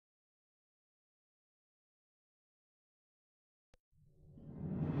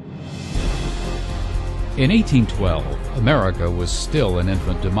In 1812, America was still an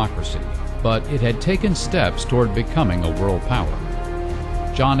infant democracy, but it had taken steps toward becoming a world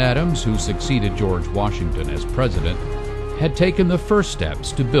power. John Adams, who succeeded George Washington as president, had taken the first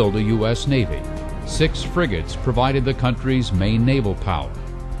steps to build a U.S. Navy. 6 frigates provided the country's main naval power.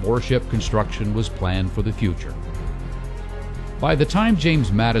 Warship construction was planned for the future. By the time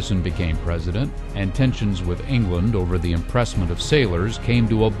James Madison became president and tensions with England over the impressment of sailors came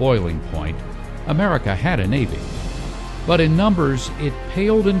to a boiling point, America had a navy. But in numbers, it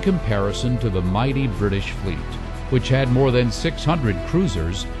paled in comparison to the mighty British fleet, which had more than 600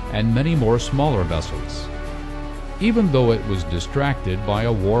 cruisers and many more smaller vessels. Even though it was distracted by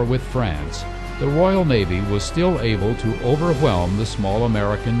a war with France, the Royal Navy was still able to overwhelm the small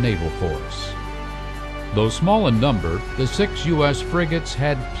American naval force. Though small in number, the 6 U.S. frigates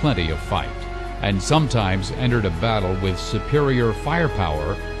had plenty of fight, and sometimes entered a battle with superior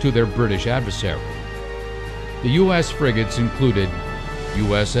firepower to their British adversary. The U.S. frigates included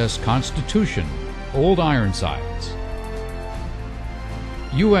USS Constitution, Old Ironsides;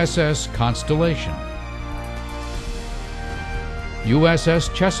 USS Constellation;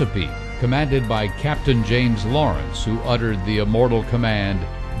 USS Chesapeake, commanded by Captain James Lawrence, who uttered the immortal command,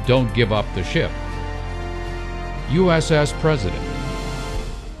 "Don't give up the ship"; USS President;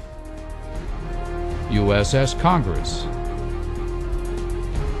 USS Congress;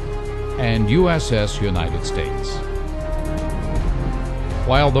 and USS United States.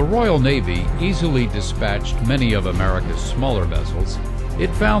 While the Royal Navy easily dispatched many of America's smaller vessels, it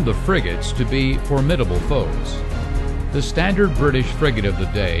found the frigates to be formidable foes. The standard British frigate of the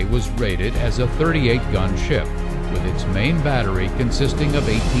day was rated as a 38-gun ship, with its main battery consisting of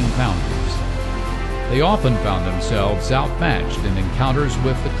 18-pounders. They often found themselves outmatched in encounters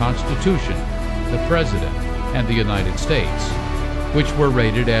with the Constitution, the President, and the United States, which were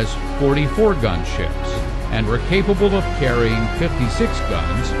rated as 44-gun ships and were capable of carrying 56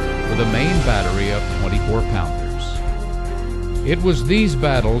 guns with a main battery of 24-pounders. It was these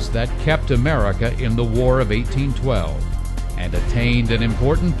battles that kept America in the War of 1812 and attained an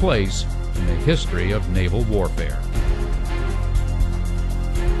important place in the history of naval warfare.